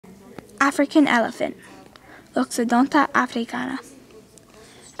African elephant, Loxodonta africana.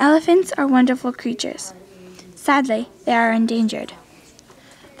 Elephants are wonderful creatures. Sadly, they are endangered.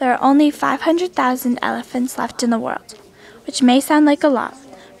 There are only 500,000 elephants left in the world, which may sound like a lot,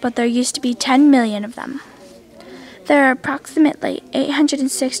 but there used to be 10 million of them. There are approximately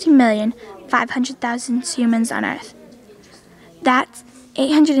 860,500,000 humans on Earth. That's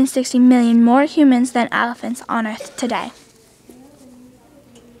 860 million more humans than elephants on Earth today.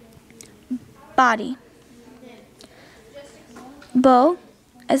 Body. Bull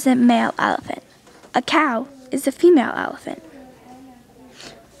is a male elephant. A cow is a female elephant.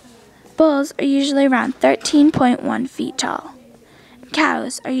 Bulls are usually around 13.1 feet tall.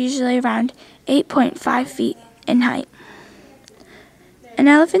 Cows are usually around 8.5 feet in height. An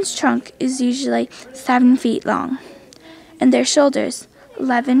elephant's trunk is usually 7 feet long, and their shoulders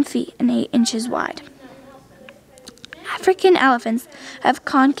 11 feet and 8 inches wide. African elephants have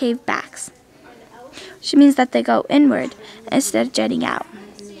concave backs, which means that they go inward instead of jutting out,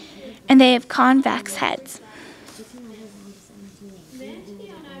 and they have convex heads.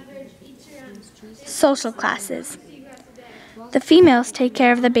 Social classes. The females take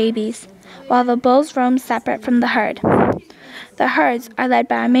care of the babies, while the bulls roam separate from the herd. The herds are led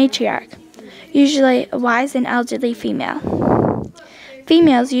by a matriarch, usually a wise and elderly female.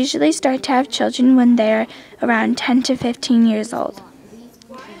 Females usually start to have children when they are around 10 to 15 years old.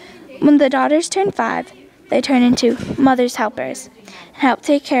 When the daughters turn 5, they turn into mother's helpers and help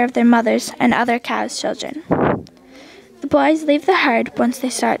take care of their mothers and other cows' children. The boys leave the herd once they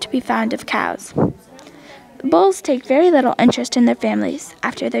start to be fond of cows. The bulls take very little interest in their families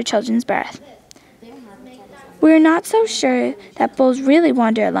after their children's birth. We are not so sure that bulls really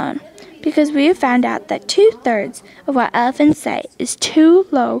wander alone, because we have found out that 2/3 of what elephants say is too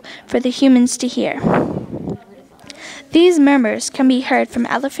low for the humans to hear. These murmurs can be heard from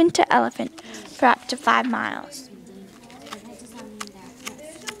elephant to elephant for up to 5 miles.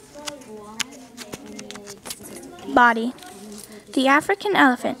 Body. The African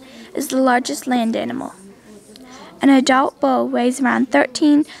elephant is the largest land animal. An adult bull weighs around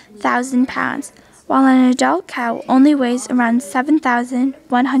 13,000 pounds, while an adult cow only weighs around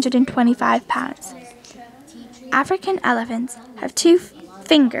 7,125 pounds. African elephants have 2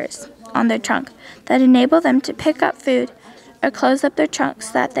 fingers on their trunk that enable them to pick up food or close up their trunk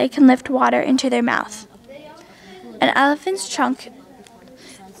so that they can lift water into their mouth. An elephant's trunk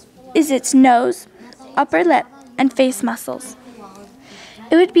is its nose, upper lip, and face muscles.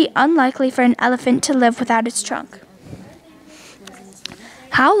 It would be unlikely for an elephant to live without its trunk.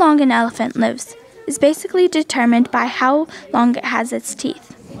 How long an elephant lives is basically determined by how long it has its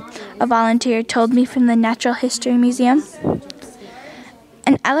teeth, a volunteer told me from the Natural History Museum.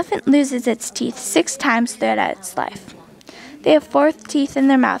 An elephant loses its teeth 6 times throughout its life. They have 4 teeth in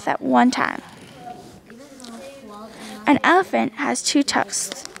their mouth at one time. An elephant has 2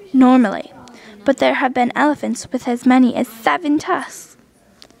 tusks normally, but there have been elephants with as many as 7 tusks.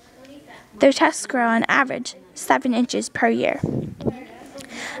 Their tusks grow on average 7 inches per year.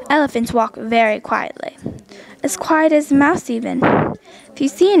 Elephants walk very quietly, as quiet as a mouse even. If you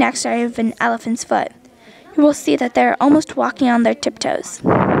see an X-ray of an elephant's foot, you will see that they are almost walking on their tiptoes.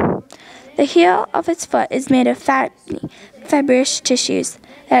 The heel of its foot is made of fibrous tissues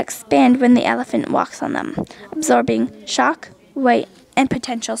that expand when the elephant walks on them, absorbing shock, weight, and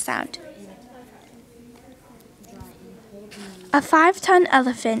potential sound. A 5-ton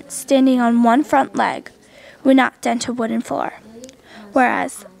elephant standing on one front leg would not dent a wooden floor,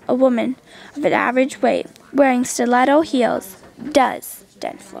 whereas a woman of an average weight wearing stiletto heels does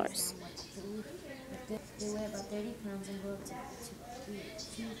dent floors.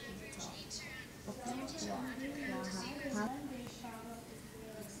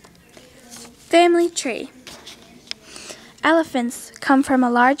 Family tree. Elephants come from a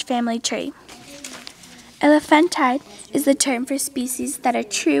large family tree. Elephantine is the term for species that are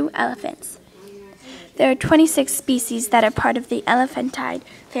true elephants. There are 26 species that are part of the Elephantine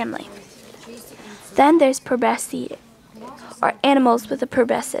family. Then there's proboscis, or animals with a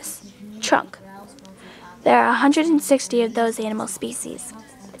proboscis trunk. There are 160 of those animal species.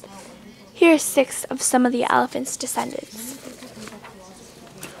 Here are 6 of some of the elephant's descendants.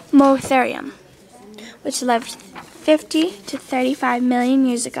 Motherium, which lived 50 to 35 million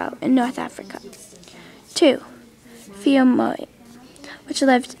years ago in North Africa. 2. Pheomoi, which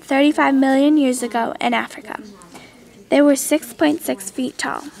lived 35 million years ago in Africa. They were 6.6 feet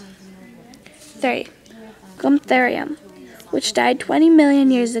tall. 3. Gomtherium, which died 20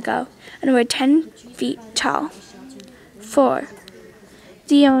 million years ago and were 10 feet tall. 4.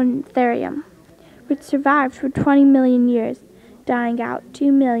 Diontherium, which survived for 20 million years, dying out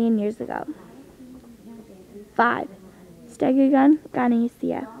 2 million years ago. 5. Stegogon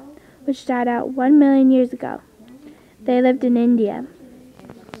ganosia, which died out 1 million years ago. They lived in India.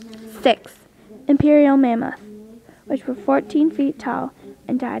 6. Imperial mammoth, which were 14 feet tall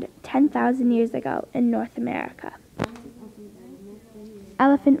and died 10,000 years ago in North America.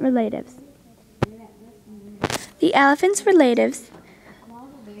 Elephant relatives. The elephant's relatives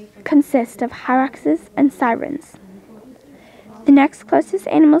consist of hyraxes and sirens. The next closest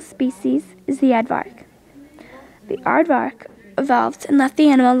animal species is the aardvark. The aardvark evolved and left the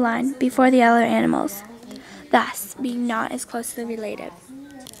animal line before the other animals, thus being not as closely related.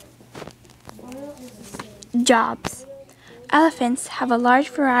 Jobs. Elephants have a large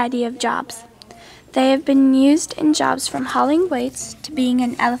variety of jobs. They have been used in jobs from hauling weights to being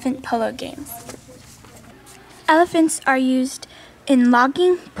in elephant polo games. Elephants are used in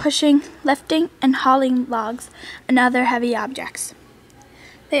logging, pushing, lifting, and hauling logs and other heavy objects.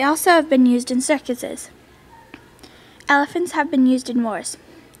 They also have been used in circuses. Elephants have been used in wars.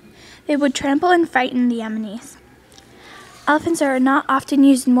 They would trample and frighten the enemies. Elephants are not often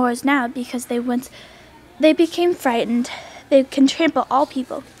used in wars now because once they became frightened, they can trample all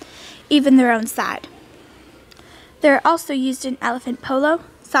people, even their own side. They are also used in elephant polo,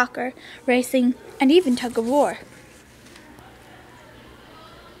 soccer, racing, and even tug of war.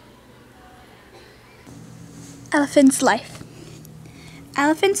 Elephant's life.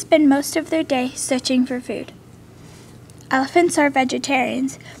 Elephants spend most of their day searching for food. Elephants are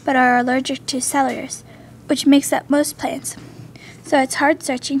vegetarians, but are allergic to cellulose, which makes up most plants, so it's hard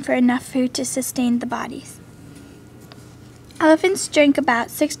searching for enough food to sustain the bodies. Elephants drink about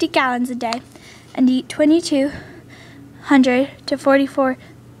 60 gallons a day and eat 2,200 to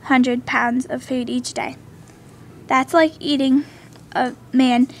 4,400 pounds of food each day. That's like eating a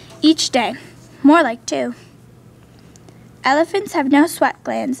man each day, more like 2. Elephants have no sweat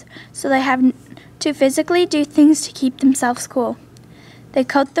glands, so they have to physically do things to keep themselves cool. They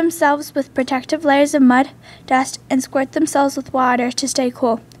coat themselves with protective layers of mud, dust, and squirt themselves with water to stay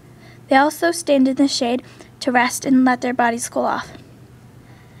cool. They also stand in the shade to rest and let their bodies cool off.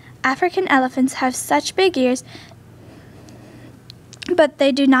 African elephants have such big ears, but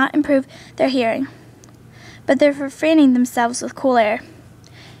they do not improve their hearing, but they're for fanning themselves with cool air.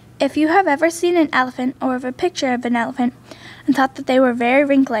 If you have ever seen an elephant or a picture of an elephant and thought that they were very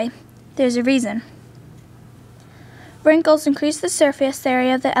wrinkly, there's a reason. Wrinkles increase the surface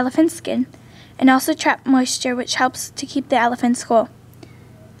area of the elephant's skin and also trap moisture, which helps to keep the elephants cool.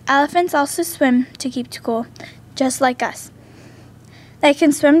 Elephants also swim to keep cool, just like us. They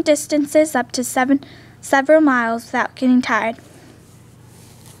can swim distances up to several miles without getting tired.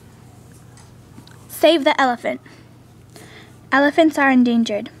 Save the elephant. Elephants are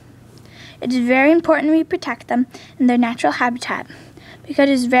endangered. It is very important we protect them in their natural habitat because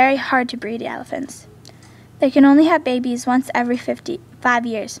it is very hard to breed elephants. They can only have babies once every 5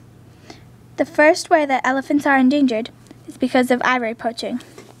 years. The first way that elephants are endangered is because of ivory poaching.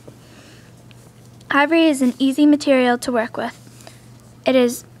 Ivory is an easy material to work with. It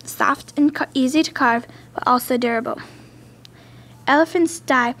is soft and easy to carve, but also durable. Elephants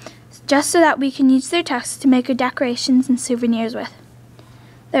die just so that we can use their tusks to make decorations and souvenirs with.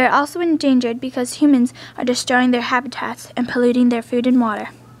 They are also endangered because humans are destroying their habitats and polluting their food and water.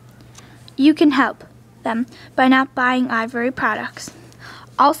 You can help them by not buying ivory products.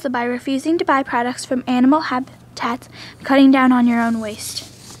 Also by refusing to buy products from animal habitats and cutting down on your own waste.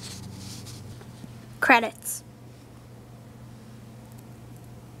 Credits.